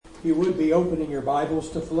You would be opening your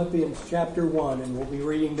Bibles to Philippians chapter 1, and we'll be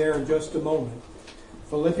reading there in just a moment.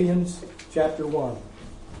 Philippians chapter 1.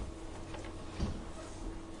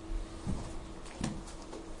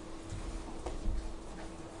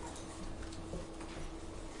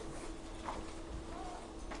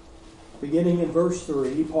 Beginning in verse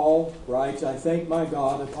 3, Paul writes, I thank my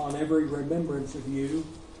God upon every remembrance of you,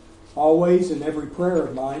 always in every prayer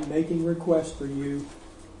of mine, making request for you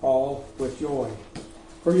all with joy,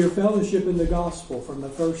 for your fellowship in the gospel from the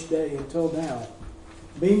first day until now,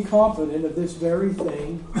 being confident of this very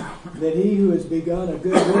thing, that he who has begun a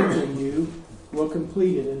good work in you will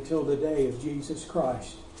complete it until the day of Jesus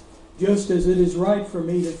Christ. Just as it is right for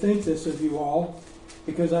me to think this of you all,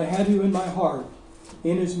 because I have you in my heart,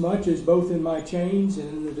 inasmuch as both in my chains and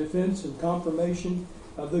in the defense and confirmation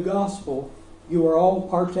of the gospel, you are all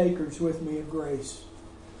partakers with me of grace.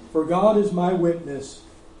 For God is my witness,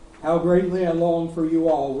 how greatly I long for you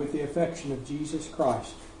all with the affection of Jesus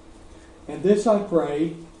Christ. And this I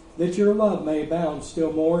pray, that your love may abound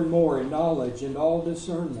still more and more in knowledge and all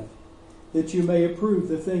discernment, that you may approve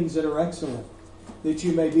the things that are excellent, that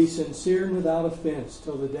you may be sincere and without offense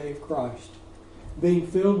till the day of Christ, being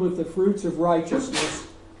filled with the fruits of righteousness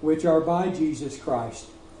which are by Jesus Christ,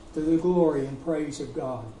 to the glory and praise of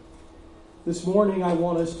God. This morning I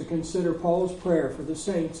want us to consider Paul's prayer for the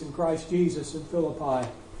saints in Christ Jesus in Philippi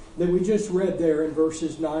that we just read there in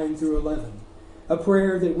verses 9 through 11. A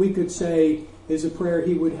prayer that we could say is a prayer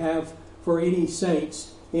he would have for any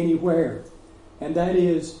saints anywhere. And that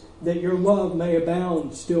is that your love may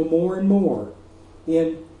abound still more and more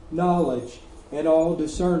in knowledge and all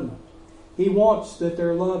discernment. He wants that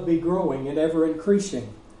their love be growing and ever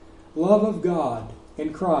increasing. Love of God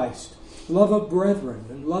and Christ, love of brethren,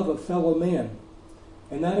 and love of fellow men.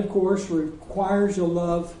 And that, of course, requires a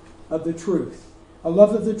love of the truth. A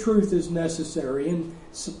love of the truth is necessary. In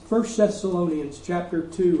 1 Thessalonians chapter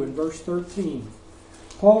 2 and verse 13,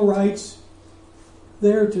 Paul writes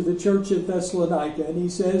there to the church at Thessalonica, and he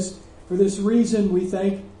says, for this reason we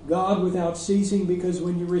thank God without ceasing, because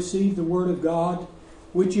when you received the word of God,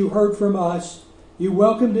 which you heard from us, you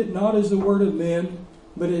welcomed it not as the word of men,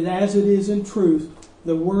 but as it is in truth,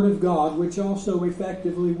 the word of God, which also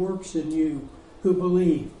effectively works in you who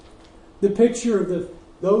believe. The picture of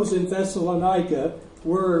those in Thessalonica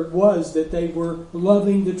was that they were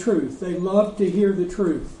loving the truth. They loved to hear the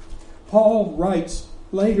truth. Paul writes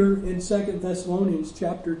later in 2 Thessalonians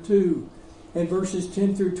chapter 2 and verses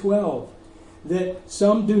 10 through 12 that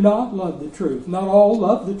some do not love the truth. Not all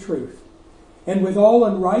love the truth. And with all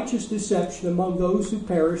unrighteous deception among those who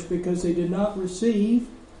perish, because they did not receive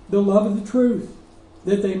the love of the truth,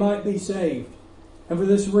 that they might be saved. And for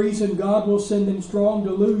this reason God will send them strong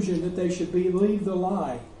delusion, that they should believe the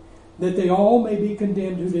lie, that they all may be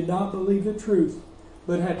condemned who did not believe the truth,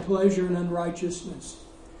 but had pleasure in unrighteousness.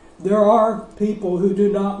 There are people who do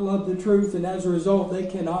not love the truth, and as a result they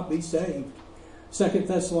cannot be saved. 2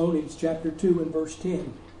 Thessalonians chapter 2 and verse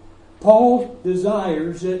 10. Paul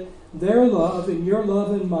desires that their love and your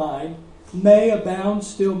love and mine may abound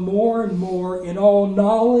still more and more in all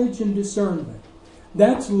knowledge and discernment.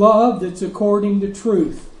 That's love that's according to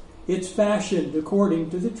truth. It's fashioned according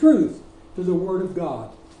to the truth, to the Word of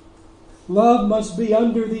God. Love must be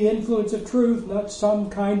under the influence of truth, not some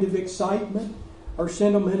kind of excitement or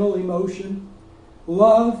sentimental emotion.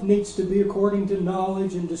 Love needs to be according to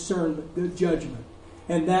knowledge and discernment, good judgment.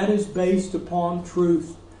 And that is based upon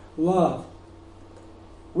truth, love.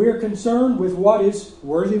 We are concerned with what is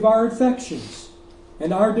worthy of our affections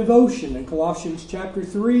and our devotion in Colossians chapter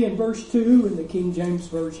 3 and verse 2 in the King James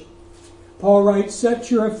Version. Paul writes, set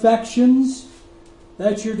your affections,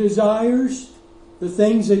 that's your desires, the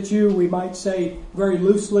things that you, we might say very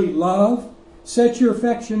loosely, love. Set your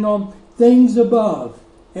affection on things above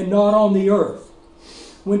and not on the earth.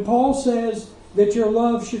 When Paul says that your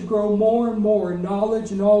love should grow more and more in knowledge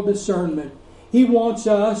and all discernment, he wants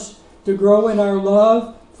us to grow in our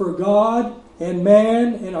love for God and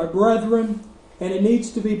man and our brethren, and it needs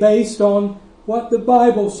to be based on what the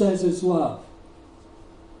Bible says is love.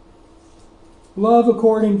 Love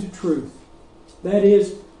according to truth. That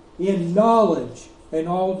is, in knowledge and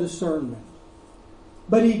all discernment.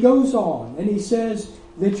 But he goes on and he says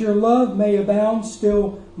that your love may abound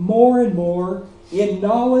still more and more in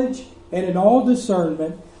knowledge and in all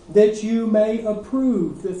discernment, that you may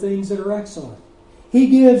approve the things that are excellent. He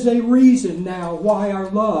gives a reason now why our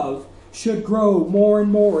love should grow more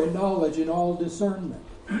and more in knowledge and all discernment.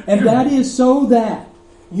 And that is so that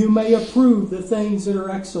you may approve the things that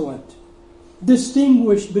are excellent.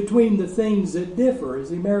 Distinguish between the things that differ, is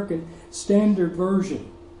the American Standard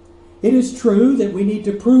Version. It is true that we need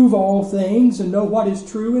to prove all things and know what is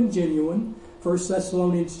true and genuine. 1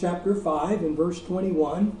 Thessalonians chapter 5 and verse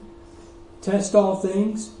 21. Test all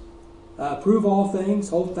things, prove all things,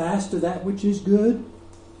 hold fast to that which is good.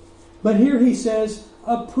 But here he says,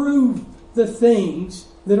 approve the things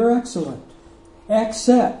that are excellent.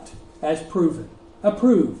 Accept as proven.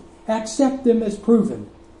 Approve. Accept them as proven.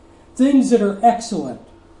 Things that are excellent.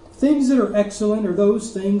 Things that are excellent are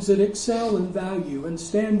those things that excel in value and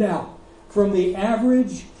stand out from the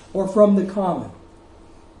average or from the common.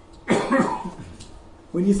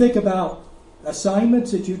 When you think about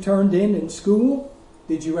assignments that you turned in school,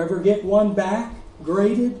 did you ever get one back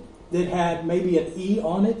graded that had maybe an E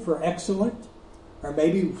on it for excellent? Or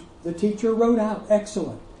maybe the teacher wrote out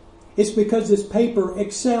excellent. It's because this paper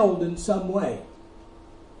excelled in some way.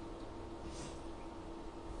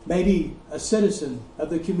 Maybe a citizen of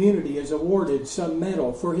the community is awarded some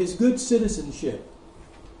medal for his good citizenship.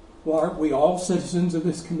 Well, aren't we all citizens of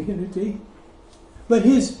this community? But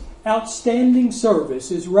his outstanding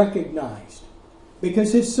service is recognized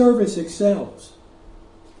because his service excels.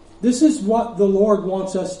 This is what the Lord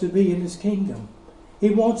wants us to be in His kingdom.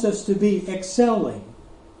 He wants us to be excelling.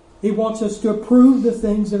 He wants us to approve the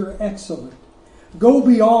things that are excellent. Go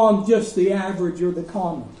beyond just the average or the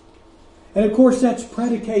common. And of course that's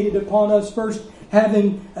predicated upon us first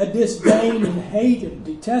having a disdain and hate and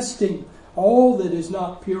detesting all that is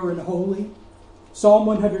not pure and holy. Psalm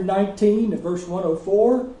 119 and verse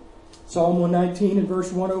 104. Psalm 119 and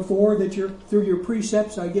verse 104, that through your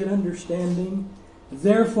precepts I get understanding.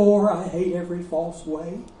 Therefore I hate every false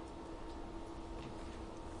way.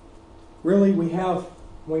 Really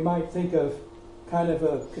we might think of kind of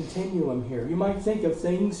a continuum here. You might think of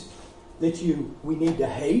things that we need to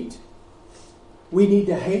hate. We need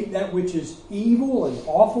to hate that which is evil and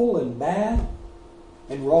awful and bad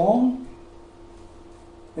and wrong.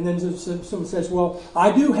 And then someone says, well,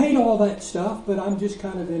 I do hate all that stuff, but I'm just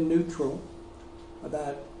kind of in neutral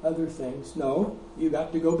about other things. No, you've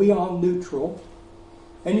got to go beyond neutral.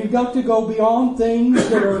 And you've got to go beyond things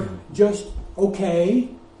that are just okay.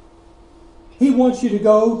 He wants you to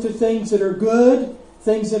go to things that are good,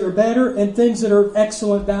 things that are better, and things that are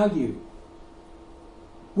excellent value.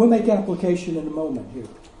 We'll make application in a moment here.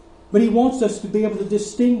 But He wants us to be able to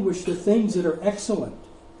distinguish the things that are excellent,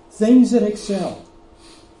 things that excel.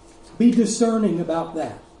 Be discerning about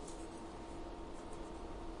that.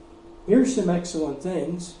 Here's some excellent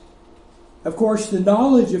things. Of course, the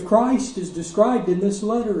knowledge of Christ is described in this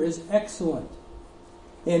letter as excellent.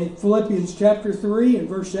 In Philippians chapter 3 and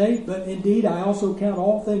verse 8, but indeed I also count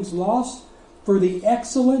all things lost for the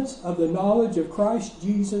excellence of the knowledge of Christ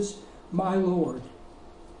Jesus my Lord.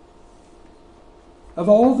 Of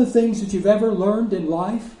all the things that you've ever learned in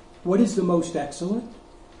life, what is the most excellent?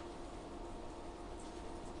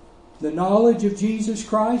 The knowledge of Jesus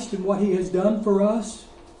Christ and what He has done for us,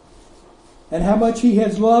 and how much He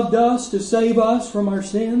has loved us to save us from our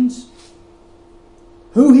sins,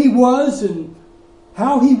 who He was and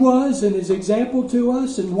how He was and His example to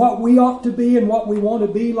us, and what we ought to be and what we want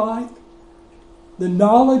to be like. The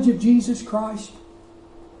knowledge of Jesus Christ.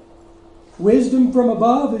 Wisdom from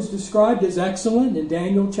above is described as excellent in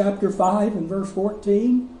Daniel chapter 5 and verse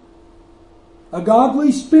 14. A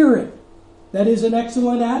godly spirit, that is an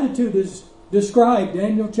excellent attitude, is described,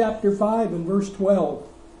 Daniel chapter 5 and verse 12,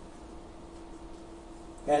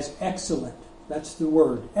 as excellent. That's the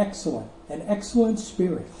word, excellent. An excellent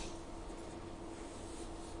spirit.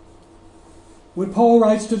 When Paul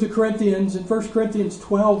writes to the Corinthians in 1 Corinthians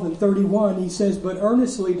 12 and 31, he says, but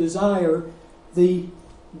earnestly desire the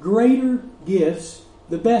greater gifts,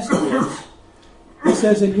 the best gifts. He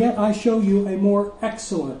says, and yet I show you a more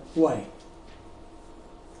excellent way.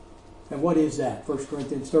 And what is that? 1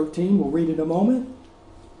 Corinthians 13, we'll read in a moment.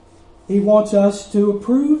 He wants us to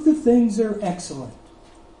approve the things that are excellent.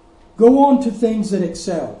 Go on to things that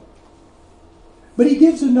excel. But he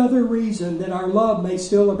gives another reason that our love may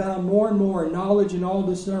still abound more and more in knowledge and all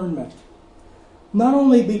discernment. Not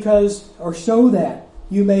only because, or so that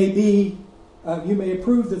you may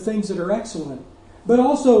approve the things that are excellent, but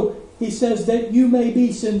also he says that you may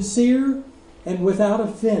be sincere and without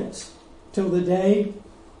offense till the day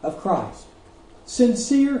of Christ.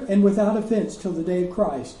 Sincere and without offense till the day of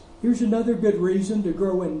Christ. Here's another good reason to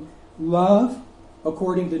grow in love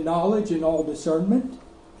according to knowledge and all discernment.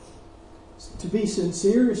 To be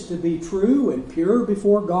sincere is to be true and pure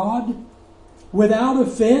before God. Without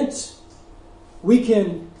offense, we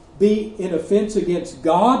can be in offense against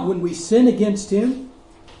God when we sin against Him.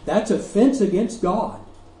 That's offense against God.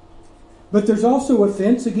 But there's also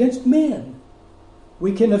offense against men.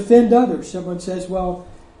 We can offend others. Someone says, well,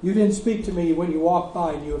 You didn't speak to me when you walked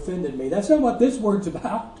by and you offended me. That's not what this word's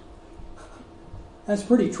about. That's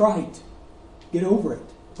pretty trite. Get over it,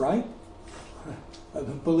 right?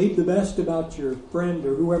 Believe the best about your friend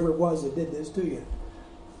or whoever it was that did this to you.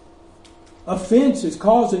 Offense is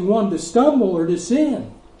causing one to stumble or to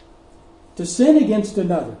sin against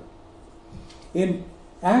another. In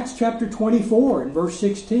Acts chapter 24 and verse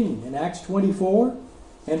 16, in Acts 24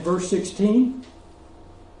 and verse 16,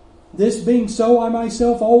 this being so, I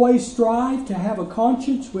myself always strive to have a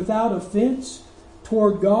conscience without offense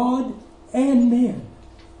toward God and men.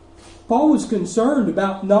 Paul was concerned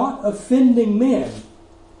about not offending men.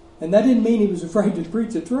 And that didn't mean he was afraid to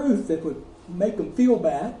preach the truth that would make them feel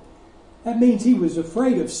bad. That means he was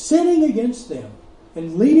afraid of sinning against them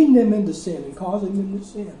and leading them into sin and causing them to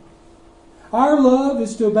sin. Our love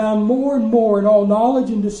is to abound more and more in all knowledge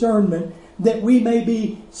and discernment, that we may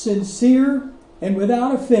be sincere and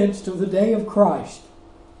without offense till the day of Christ.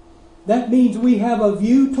 That means we have a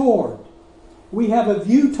view toward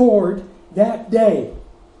that day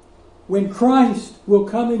when Christ will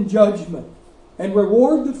come in judgment and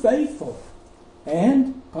reward the faithful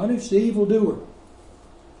and punish the evildoer.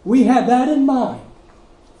 We have that in mind,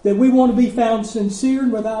 that we want to be found sincere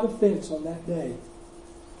and without offense on that day.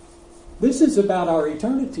 This is about our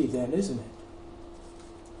eternity then, isn't it?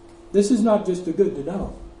 This is not just a good to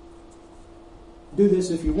know. Do this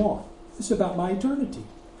if you want. This is about my eternity.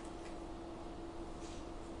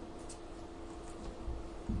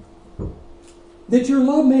 That your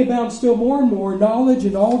love may abound still more and more in knowledge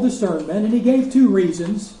and all discernment. And he gave 2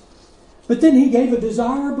 reasons. But then he gave a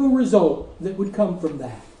desirable result that would come from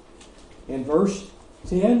that. In verse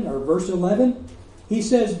 10 or verse 11, he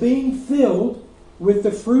says, being filled with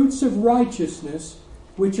the fruits of righteousness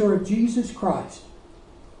which are of Jesus Christ.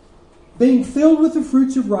 Being filled with the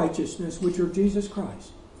fruits of righteousness which are of Jesus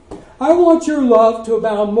Christ. I want your love to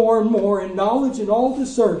abound more and more in knowledge and all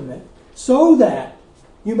discernment, so that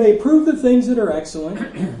you may prove the things that are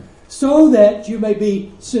excellent, so that you may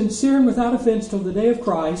be sincere and without offense till the day of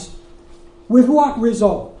Christ. With what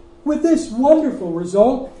result? With this wonderful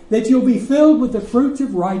result, that you'll be filled with the fruits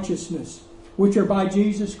of righteousness, which are by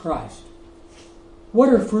Jesus Christ. What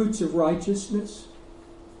are fruits of righteousness?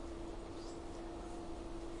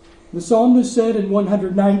 The psalmist said in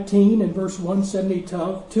 119 and verse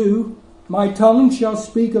 172, my tongue shall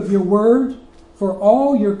speak of your word, for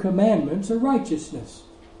all your commandments are righteousness.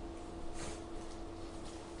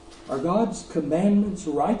 Are God's commandments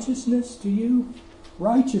righteousness to you?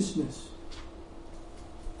 Righteousness.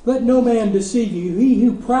 Let no man deceive you. He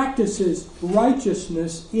who practices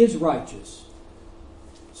righteousness is righteous.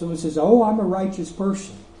 Someone says, oh, I'm a righteous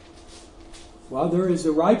person. Well, there is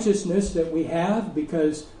a righteousness that we have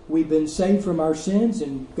because we've been saved from our sins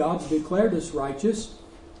and God's declared us righteous.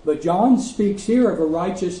 But John speaks here of a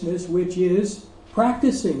righteousness which is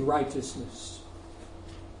practicing righteousness.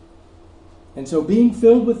 And so being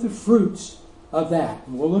filled with the fruits of that.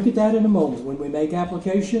 And we'll look at that in a moment when we make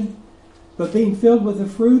application. But being filled with the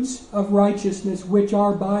fruits of righteousness which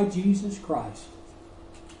are by Jesus Christ.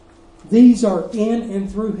 These are in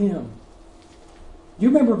and through Him. Do you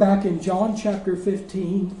remember back in John chapter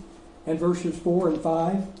 15 and verses 4 and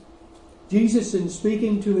 5? Jesus, in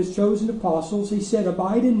speaking to His chosen apostles, He said,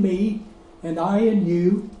 abide in me and I in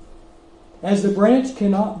you. As the branch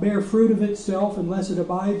cannot bear fruit of itself unless it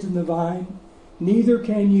abides in the vine, neither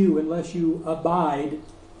can you unless you abide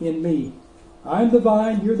in me. I am the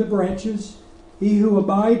vine, you're the branches. He who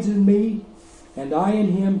abides in me and I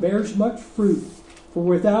in him bears much fruit, for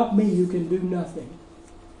without me you can do nothing.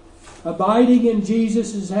 Abiding in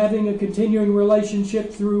Jesus is having a continuing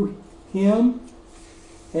relationship through Him,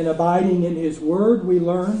 and abiding in His Word we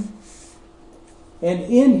learn. And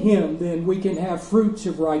in Him then we can have fruits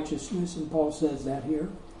of righteousness, and Paul says that here.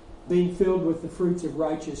 Being filled with the fruits of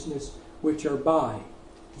righteousness which are by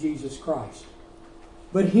Jesus Christ.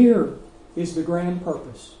 But here is the grand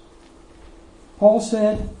purpose. Paul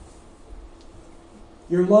said,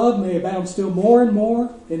 your love may abound still more and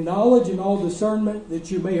more in knowledge and all discernment,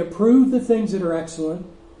 that you may approve the things that are excellent,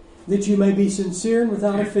 that you may be sincere and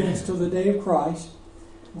without offense till the day of Christ,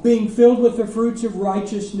 being filled with the fruits of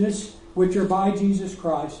righteousness which are by Jesus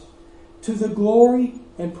Christ, to the glory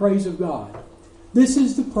and praise of God. This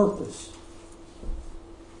is the purpose.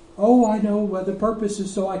 Oh, I know the purpose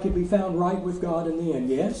is so I can be found right with God in the end.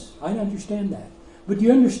 Yes, I understand that. But do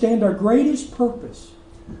you understand our greatest purpose?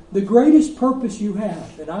 The greatest purpose you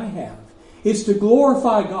have, and I have, is to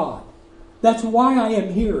glorify God. That's why I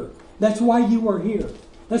am here. That's why you are here.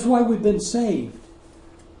 That's why we've been saved.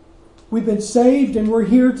 We've been saved and we're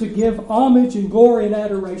here to give homage and glory and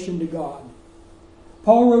adoration to God.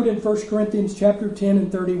 Paul wrote in 1 Corinthians chapter 10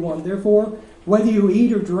 and 31, "Therefore, whether you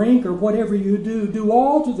eat or drink or whatever you do, do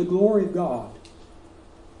all to the glory of God."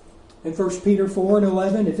 In 1 Peter 4 and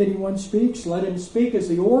 11, "If anyone speaks, let him speak as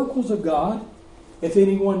the oracles of God. If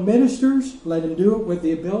anyone ministers, let him do it with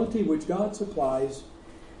the ability which God supplies,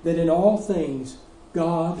 that in all things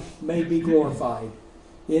God may be glorified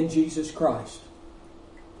in Jesus Christ."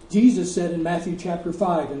 Jesus said in Matthew chapter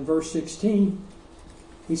 5 and verse 16,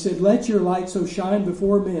 He said, "Let your light so shine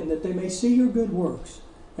before men that they may see your good works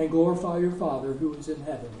and glorify your Father who is in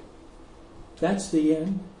heaven." That's the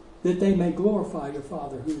end, that they may glorify your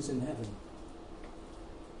Father who is in heaven.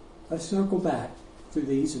 Let's circle back through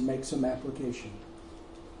these and make some application.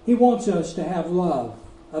 He wants us to have love,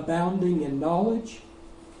 abounding in knowledge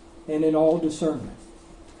and in all discernment.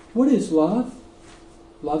 What is love?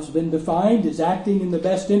 Love's been defined as acting in the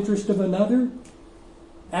best interest of another,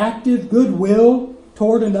 active goodwill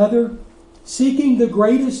toward another, seeking the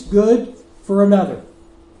greatest good for another.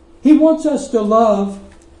 He wants us to love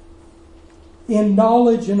in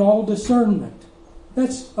knowledge and all discernment.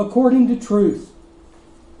 That's according to truth.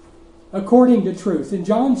 According to truth. In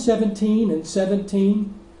John 17 and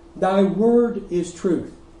 17, "Thy word is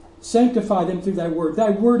truth. Sanctify them through thy word.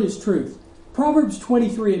 Thy word is truth." Proverbs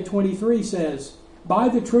 23 and 23 says, "Buy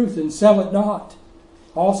the truth and sell it not."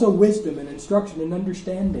 Also wisdom and instruction and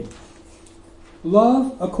understanding.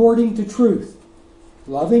 Love according to truth.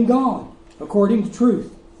 Loving God according to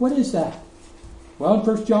truth. What is that? Well, in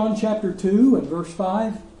 1 John chapter 2 and verse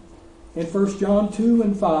 5, in 1 John 2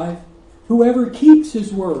 and 5, "Whoever keeps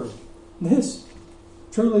his word," this,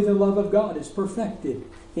 truly the love of God is perfected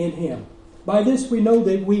in him. By this we know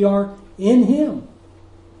that we are in him.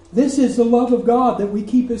 This is the love of God, that we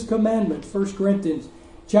keep his commandments. 1 Corinthians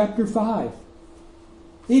chapter 5.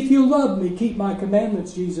 "If you love me, keep my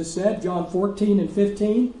commandments," Jesus said, John 14 and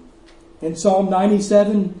 15. In Psalm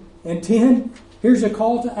 97 and 10, here's a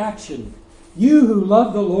call to action. "You who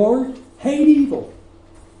love the Lord, hate evil."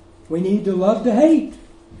 We need to love to hate.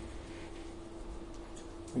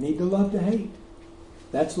 We need to love to hate.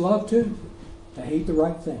 That's love too, to hate the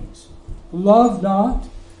right things. Love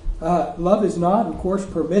is not, of course,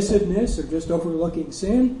 permissiveness or just overlooking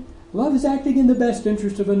sin. Love is acting in the best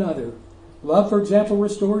interest of another. Love, for example,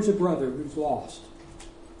 restores a brother who's lost.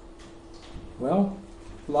 Well,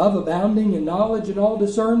 love abounding in knowledge and all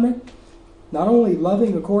discernment. Not only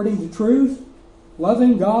loving according to truth,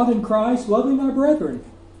 loving God and Christ, loving our brethren.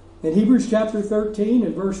 In Hebrews chapter 13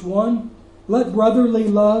 and verse 1, "Let brotherly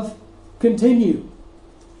love continue."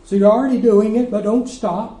 So you're already doing it, but don't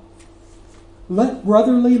stop. Let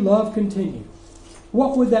brotherly love continue.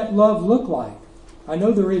 What would that love look like? I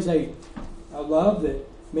know there is a love that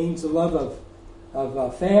means the love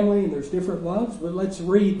of family, and there's different loves, but let's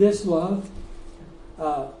read this love,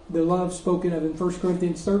 the love spoken of in 1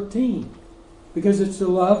 Corinthians 13, because it's the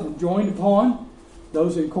love enjoined upon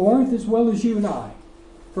those in Corinth as well as you and I.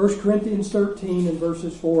 1 Corinthians 13 and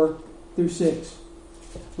verses 4 through 6.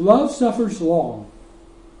 "Love suffers long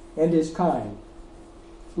and is kind.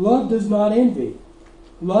 Love does not envy.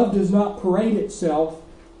 Love does not parade itself,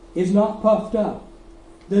 is not puffed up,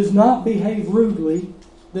 does not behave rudely,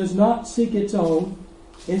 does not seek its own,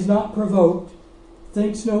 is not provoked,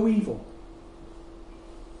 thinks no evil,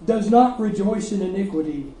 does not rejoice in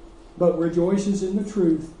iniquity, but rejoices in the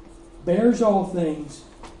truth, bears all things,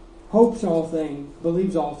 hopes all things,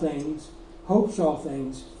 believes all things, hopes all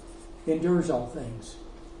things, endures all things."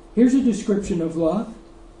 Here's a description of love.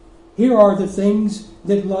 Here are the things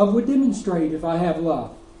that love would demonstrate if I have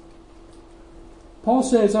love. Paul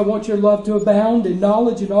says, "I want your love to abound in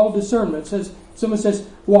knowledge and all discernment." Someone says,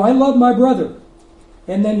 "Well, I love my brother."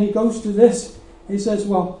 And then he goes to this. He says,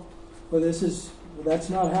 well, that's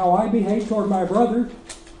not how I behave toward my brother.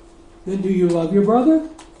 Then do you love your brother?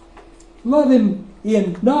 Love him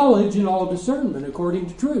in knowledge and all discernment according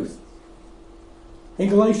to truth. In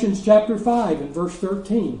Galatians chapter 5 and verse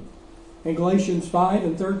 13. In Galatians 5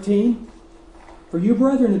 and 13, "For you,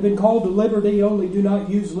 brethren, have been called to liberty, only do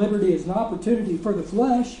not use liberty as an opportunity for the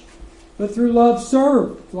flesh, but through love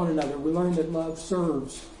serve one another." We learn that love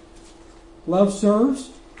serves. Love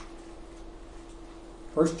serves.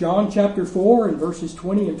 1 John chapter 4 and verses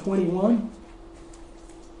 20 and 21.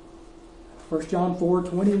 1 John 4,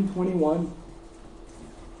 20 and 21.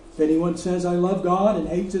 "If anyone says, 'I love God,' and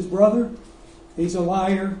hates his brother, he's a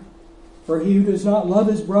liar. For he who does not love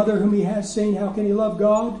his brother whom he has seen, how can he love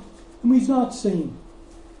God whom he's not seen?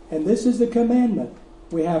 And this is the commandment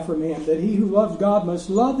we have from him, that he who loves God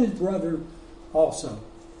must love his brother also."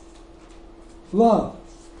 Love.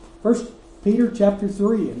 1 Peter chapter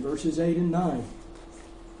 3 and verses 8 and 9.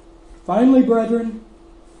 "Finally, brethren,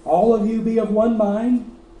 All of you be of one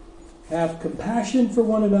mind, have compassion for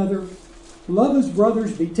one another, love as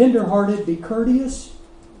brothers, be tender-hearted, be courteous,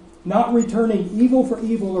 not returning evil for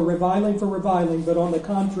evil or reviling for reviling, but on the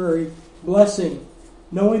contrary, blessing,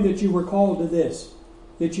 knowing that you were called to this,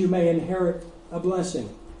 that you may inherit a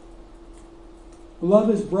blessing. Love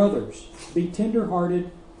as brothers, be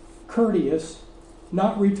tender-hearted, courteous,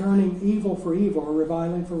 not returning evil for evil or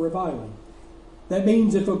reviling for reviling. That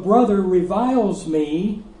means if a brother reviles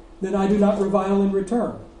me, then I do not revile in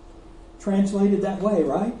return. Translated that way,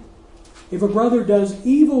 right? If a brother does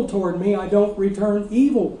evil toward me, I don't return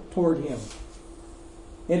evil toward him.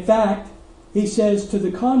 In fact, he says to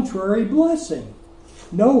the contrary, blessing,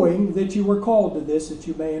 knowing that you were called to this, that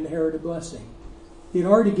you may inherit a blessing. He had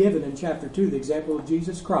already given in chapter 2 the example of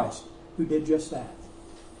Jesus Christ, who did just that.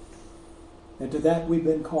 And to that we've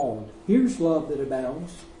been called. Here's love that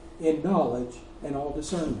abounds in knowledge and all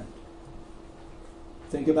discernment.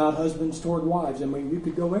 Think about husbands toward wives. I mean, you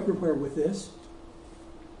could go everywhere with this.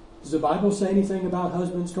 Does the Bible say anything about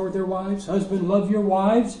husbands toward their wives? Husband, love your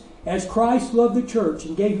wives as Christ loved the church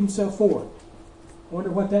and gave himself for it. I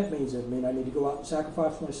wonder what that means. Does it mean I need to go out and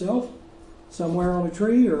sacrifice myself somewhere on a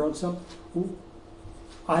tree or on some...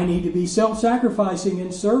 I need to be self-sacrificing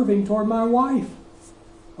and serving toward my wife.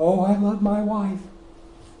 Oh, I love my wife.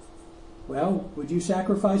 Well, would you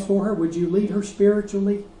sacrifice for her? Would you lead her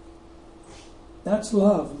spiritually? That's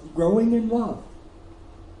love, growing in love,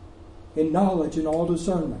 in knowledge and all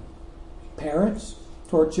discernment. Parents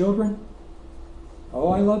toward children. Oh,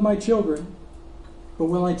 I love my children, but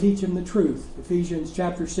will I teach them the truth? Ephesians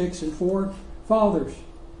chapter 6 and 4. Fathers,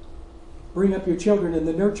 bring up your children in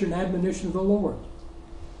the nurture and admonition of the Lord.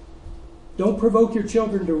 Don't provoke your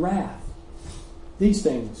children to wrath. These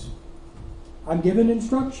things. I'm given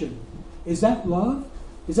instruction. Is that love?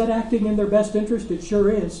 Is that acting in their best interest? It sure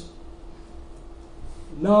is.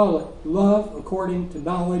 Love according to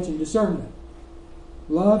knowledge and discernment.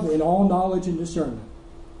 Love in all knowledge and discernment.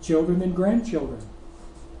 Children and grandchildren.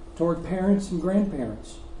 Toward parents and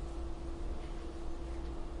grandparents.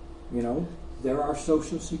 You know, they're our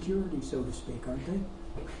social security, so to speak, aren't they?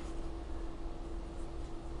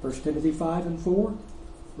 1 Timothy 5 and 4.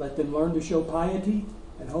 Let them learn to show piety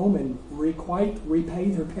at home and repay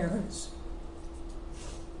their parents.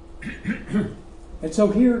 And so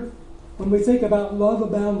here, when we think about love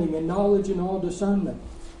abounding in knowledge and all discernment,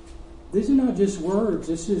 these are not just words.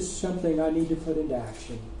 This is something I need to put into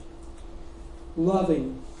action. Love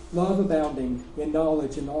abounding in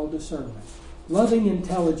knowledge and all discernment. Loving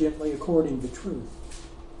intelligently according to truth.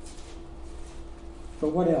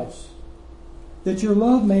 But what else? That your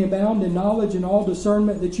love may abound in knowledge and all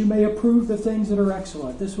discernment, that you may approve the things that are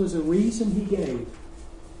excellent. This was a reason he gave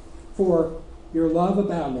for your love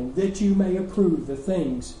abounding, that you may approve the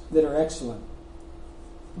things that are excellent.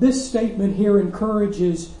 This statement here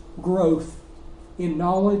encourages growth in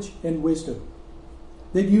knowledge and wisdom,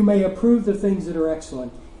 that you may approve the things that are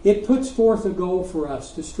excellent. It puts forth a goal for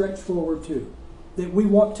us to stretch forward to, that we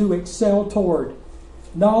want to excel toward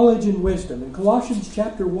knowledge and wisdom. In Colossians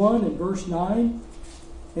chapter 1 and verse 9,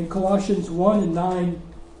 in Colossians 1 and 9,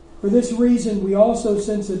 for this reason we also,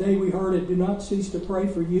 since the day we heard it, do not cease to pray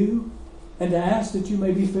for you and to ask that you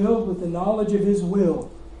may be filled with the knowledge of His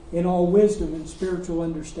will in all wisdom and spiritual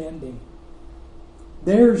understanding.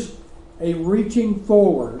 There's a reaching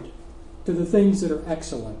forward to the things that are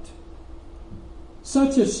excellent.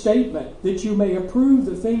 Such a statement, that you may approve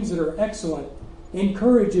the things that are excellent,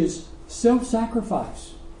 encourages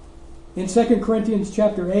self-sacrifice. In 2 Corinthians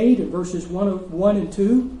chapter 8 and verses 1 and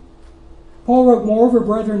 2, Paul wrote, moreover,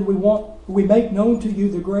 brethren, we make known to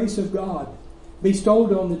you the grace of God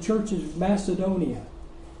bestowed on the churches of Macedonia,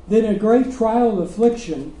 that in a great trial of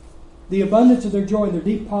affliction, the abundance of their joy and their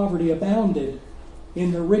deep poverty abounded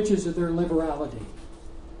in the riches of their liberality.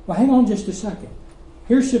 Well, hang on just a second.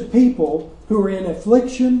 Here's some people who are in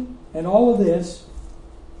affliction and all of this,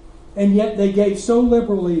 and yet they gave so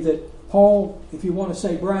liberally that Paul, if you want to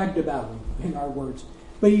say, bragged about them, in our words.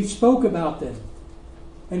 But he spoke about them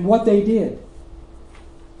and what they did.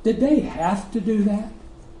 Did they have to do that?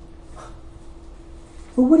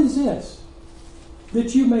 But what is this?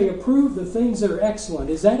 That you may approve the things that are excellent.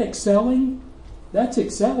 Is that excelling? That's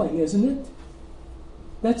excelling, isn't it?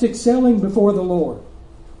 That's excelling before the Lord.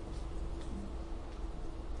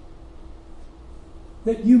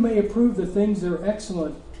 That you may approve the things that are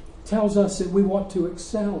excellent tells us that we want to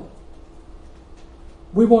excel.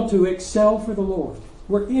 We want to excel for the Lord.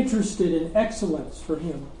 We're interested in excellence for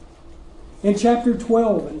Him. In chapter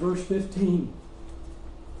 12 and verse 15,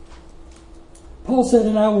 Paul said,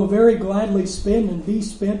 and I will very gladly spend and be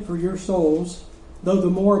spent for your souls. though the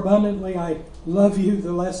more abundantly I love you,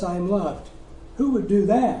 the less I am loved. Who would do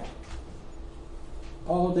that?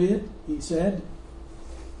 Paul did, he said.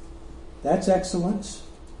 That's excellence.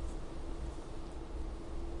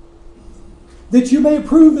 That you may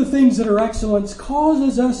approve the things that are excellence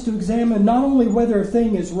causes us to examine not only whether a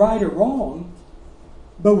thing is right or wrong,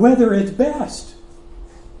 but whether it's best.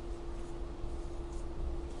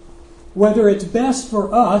 Whether it's best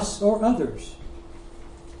for us or others.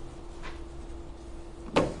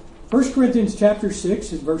 1 Corinthians chapter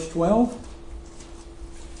 6 and verse 12.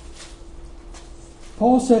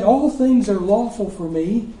 Paul said, all things are lawful for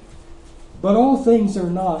me, but all things are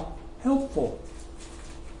not helpful.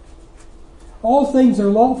 All things are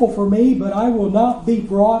lawful for me, but I will not be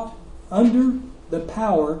brought under the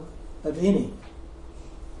power of any.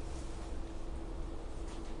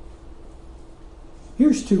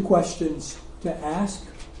 Here's two questions to ask.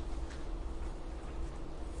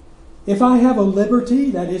 If I have a liberty,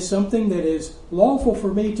 that is something that is lawful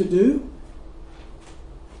for me to do,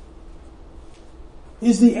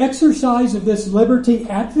 is the exercise of this liberty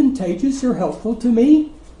advantageous or helpful to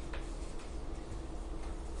me?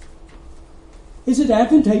 Is it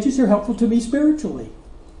advantageous or helpful to me spiritually?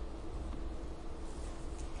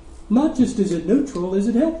 Not just is it neutral, is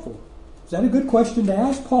it helpful? Is that a good question to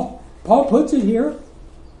ask? Paul puts it here.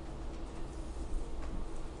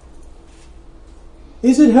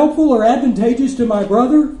 Is it helpful or advantageous to my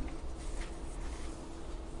brother?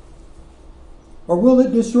 Or will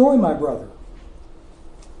it destroy my brother?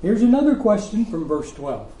 Here's another question from verse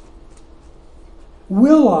 12.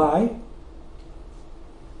 Will I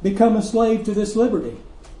become a slave to this liberty?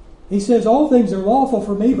 He says, all things are lawful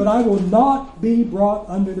for me, but I will not be brought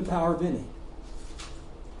under the power of any.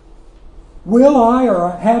 Will I or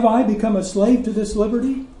have I become a slave to this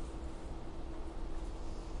liberty?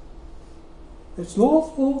 It's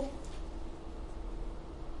lawful.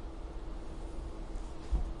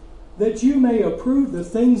 That you may approve the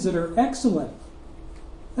things that are excellent.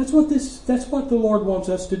 That's what the Lord wants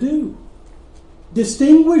us to do.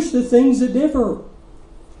 Distinguish the things that differ.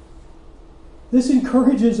 This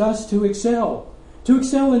encourages us to excel. To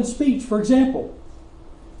excel in speech, for example.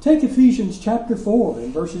 Take Ephesians chapter 4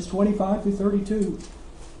 and verses 25 through 32.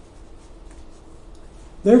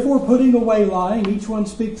 Therefore, putting away lying, each one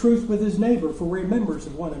speak truth with his neighbor, for we're members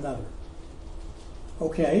of one another.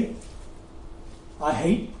 Okay. I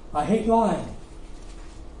hate lying.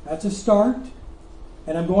 That's a start.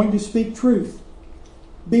 And I'm going to speak truth.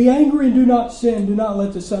 Be angry and do not sin. Do not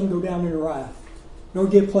let the sun go down in your wrath, nor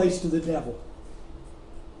give place to the devil.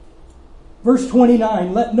 Verse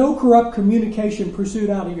 29, let no corrupt communication proceed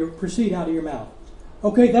out of your mouth.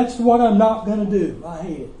 Okay, that's what I'm not going to do. I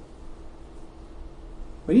hate it.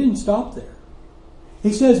 But he didn't stop there.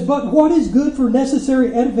 He says, but what is good for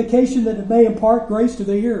necessary edification, that it may impart grace to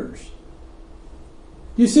the hearers?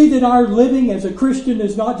 You see that our living as a Christian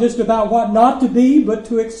is not just about what not to be, but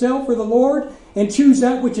to excel for the Lord and choose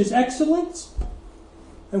that which is excellence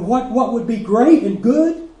and what would be great and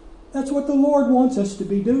good. That's what the Lord wants us to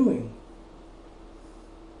be doing.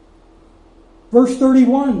 Verse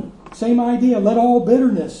 31, same idea. Let all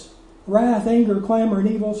bitterness, wrath, anger, clamor, and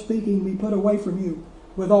evil speaking be put away from you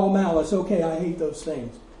with all malice. Okay, I hate those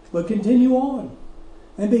things. But continue on.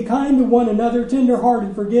 And be kind to one another,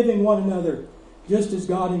 tender-hearted, forgiving one another, just as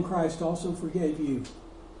God in Christ also forgave you.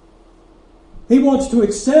 He wants to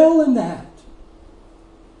excel in that.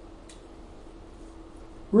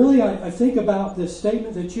 Really, I think about this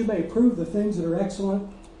statement that you may prove the things that are excellent.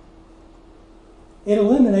 It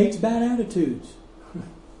eliminates bad attitudes.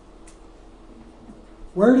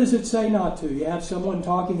 Where does it say not to? You have someone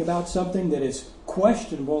talking about something that is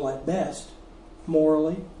questionable at best,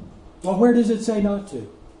 morally. Well, where does it say not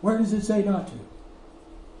to? Where does it say not to?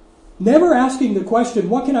 Never asking the question,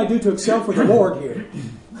 what can I do to excel for the Lord here?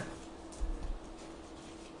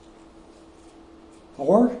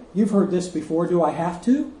 Or, you've heard this before, do I have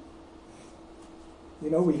to? You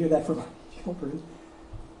know, we hear that from our children.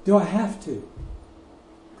 Do I have to?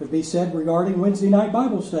 Could be said regarding Wednesday night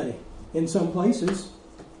Bible study in some places.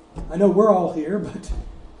 I know we're all here, but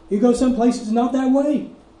you go some places not that way.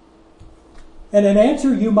 And an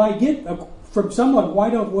answer you might get from someone,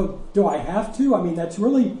 do I have to? I mean,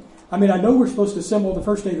 I know we're supposed to assemble the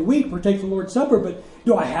first day of the week, partake the Lord's Supper, but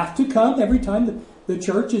do I have to come every time the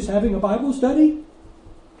church is having a Bible study?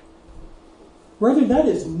 Brethren, that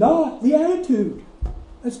is not the attitude.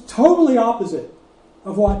 That's totally opposite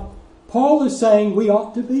of what Paul is saying we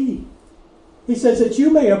ought to be. He says that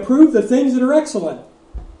you may approve the things that are excellent.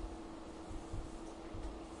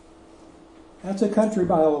 That's a country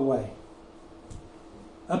mile away.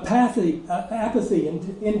 Apathy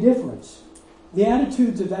and indifference. the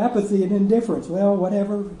attitudes of apathy and indifference. Well,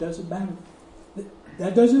 whatever, it doesn't matter.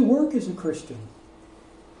 That doesn't work as a Christian.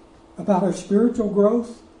 About our spiritual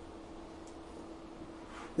growth,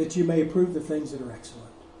 that you may approve the things that are excellent.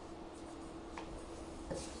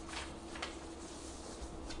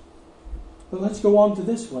 But let's go on to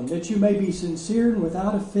this one. That you may be sincere and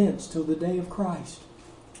without offense till the day of Christ.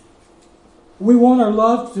 We want our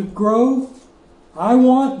love to grow.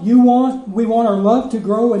 We want our love to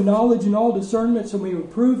grow in knowledge and all discernment, so we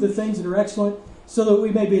approve the things that are excellent, so that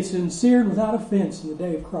we may be sincere and without offense in the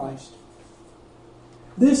day of Christ.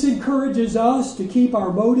 This encourages us to keep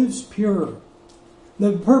our motives pure.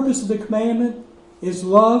 The purpose of the commandment is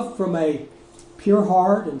love from a pure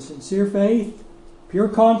heart and sincere faith, pure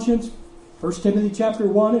conscience. 1 Timothy chapter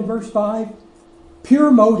 1 and verse 5.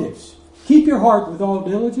 Pure motives. Keep your heart with all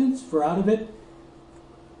diligence, for out of it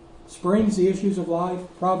springs the issues of life.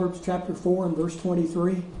 Proverbs chapter 4 and verse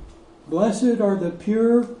 23. Blessed are the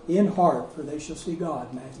pure in heart, for they shall see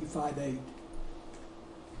God. Matthew 5:8.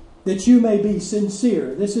 That you may be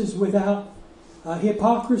sincere. This is without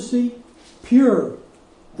hypocrisy. Pure.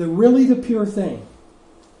 The pure thing.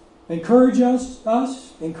 Encourages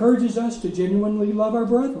us to genuinely love our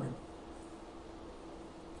brethren.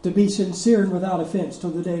 To be sincere and without offense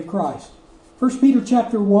till the day of Christ. 1 Peter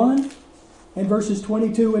chapter 1 and verses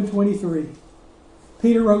 22 and 23.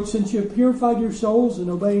 Peter wrote, since you have purified your souls in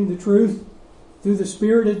obeying the truth through the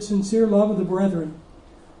spirited, sincere love of the brethren,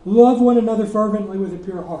 love one another fervently with a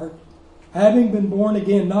pure heart, having been born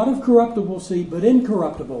again, not of corruptible seed, but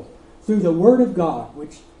incorruptible, through the word of God,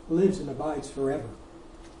 which lives and abides forever.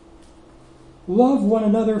 Love one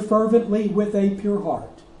another fervently with a pure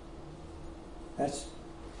heart. That's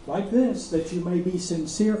like this, that you may be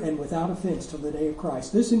sincere and without offense till the day of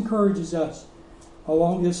Christ. This encourages us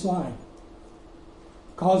along this line.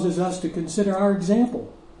 Causes us to consider our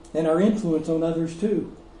example and our influence on others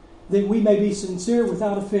too. That we may be sincere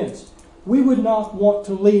without offense. We would not want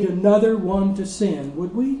to lead another one to sin,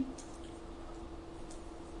 would we?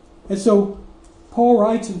 And so Paul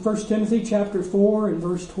writes in 1 Timothy chapter 4 and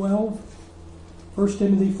verse 12. 1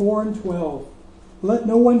 Timothy 4 and 12. Let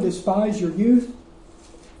no one despise your youth,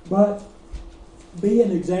 but be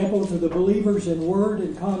an example to the believers in word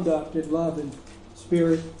and conduct, in love and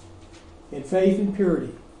spirit, in faith and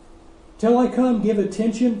purity. Till I come, give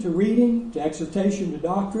attention to reading, to exhortation, to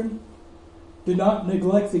doctrine. Do not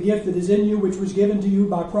neglect the gift that is in you, which was given to you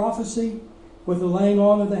by prophecy, with the laying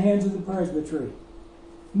on of the hands of the presbytery.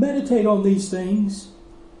 Meditate on these things.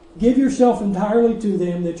 Give yourself entirely to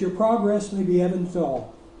them, that your progress may be evident to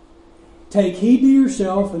all. Take heed to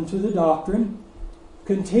yourself and to the doctrine.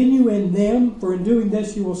 Continue in them, for in doing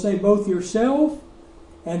this you will save both yourself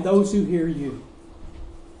and those who hear you.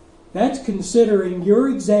 That's considering your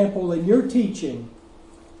example and your teaching,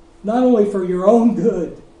 not only for your own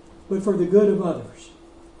good, but for the good of others.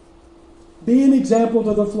 Be an example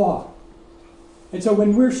to the flock. And so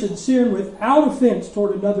when we're sincere and without offense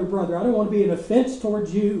toward another brother, I don't want to be an offense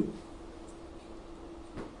towards you,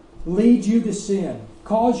 lead you to sin,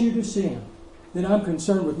 cause you to sin, then I'm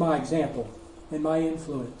concerned with my example and my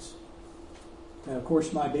influence. And of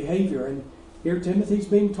course my behavior. And here Timothy's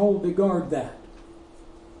being told to guard that.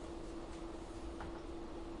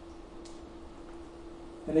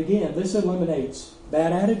 And again, this eliminates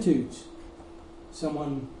bad attitudes.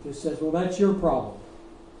 Someone just says, well, that's your problem.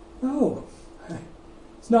 No,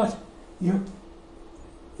 it's not.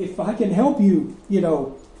 If I can help you,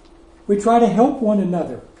 we try to help one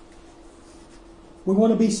another. We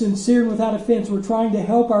want to be sincere and without offense. We're trying to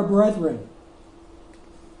help our brethren.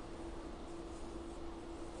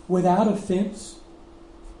 Without offense,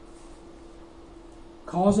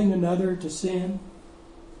 causing another to sin,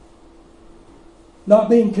 not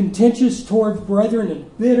being contentious towards brethren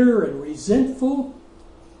and bitter and resentful.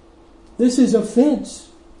 This is offense.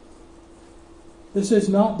 This is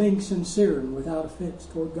not being sincere and without offense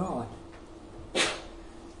toward God.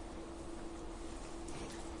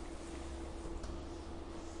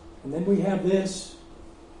 And then we have this,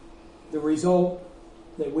 the result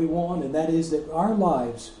that we want, and that is that our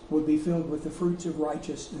lives would be filled with the fruits of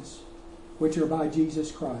righteousness, which are by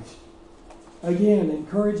Jesus Christ. Again,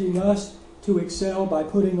 encouraging us to excel by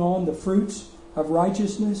putting on the fruits of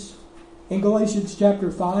righteousness. In Galatians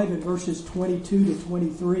chapter 5 and verses 22 to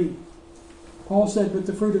 23, Paul said, but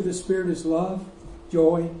the fruit of the Spirit is love,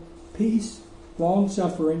 joy, peace,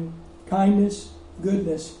 long-suffering, kindness,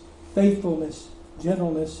 goodness, faithfulness,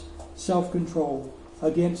 gentleness, self-control.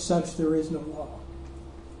 Against such there is no law.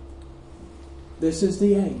 This is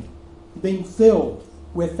the aim. Being filled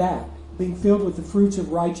with that. Being filled with the fruits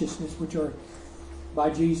of righteousness which are by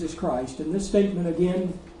Jesus Christ. And this statement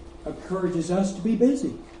again encourages us to be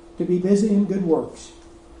busy in good works.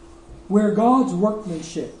 We're God's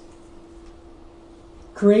workmanship,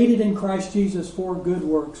 created in Christ Jesus for good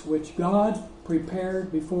works, which God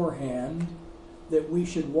prepared beforehand that we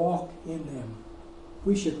should walk in them.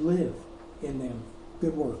 We should live in them,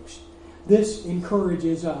 good works. This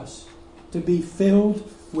encourages us to be filled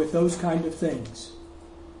with those kind of things.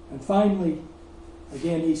 And finally,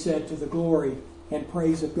 again, he said, to the glory and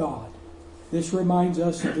praise of God. This reminds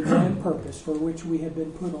us of the grand purpose for which we have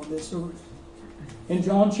been put on this earth. In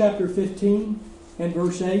John chapter 15 and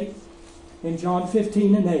verse 8, in John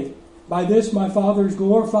 15 and 8, by this my Father is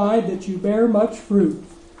glorified, that you bear much fruit,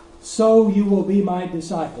 so you will be my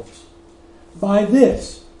disciples. By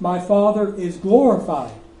this my Father is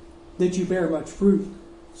glorified, that you bear much fruit,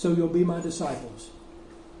 so you'll be my disciples.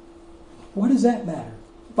 What does that matter?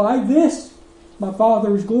 By this my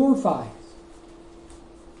Father is glorified.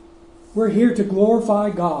 We're here to glorify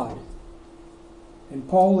God. And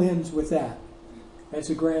Paul ends with that as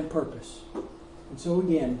a grand purpose. And so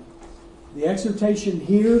again, the exhortation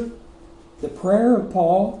here, the prayer of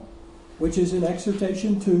Paul, which is an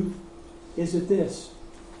exhortation too, is at this.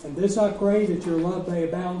 And this I pray, that your love may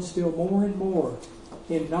abound still more and more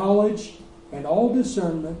in knowledge and all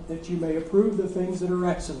discernment, that you may approve the things that are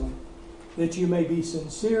excellent, that you may be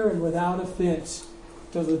sincere and without offense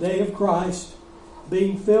till the day of Christ,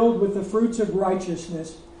 being filled with the fruits of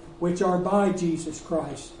righteousness, which are by Jesus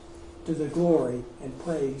Christ, to the glory and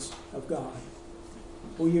praise of God.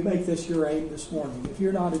 Will you make this your aim this morning? If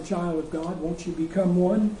you're not a child of God, won't you become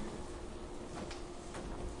one?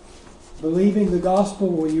 Believing the gospel,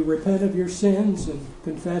 will you repent of your sins and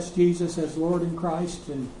confess Jesus as Lord and Christ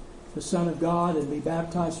and the Son of God, and be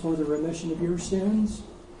baptized for the remission of your sins?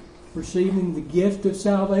 Receiving the gift of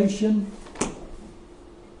salvation,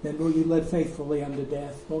 then will you live faithfully unto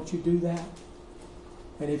death? Won't you do that?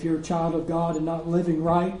 And if you're a child of God and not living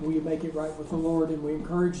right, will you make it right with the Lord? And we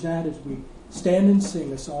encourage that as we stand and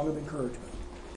sing a song of encouragement.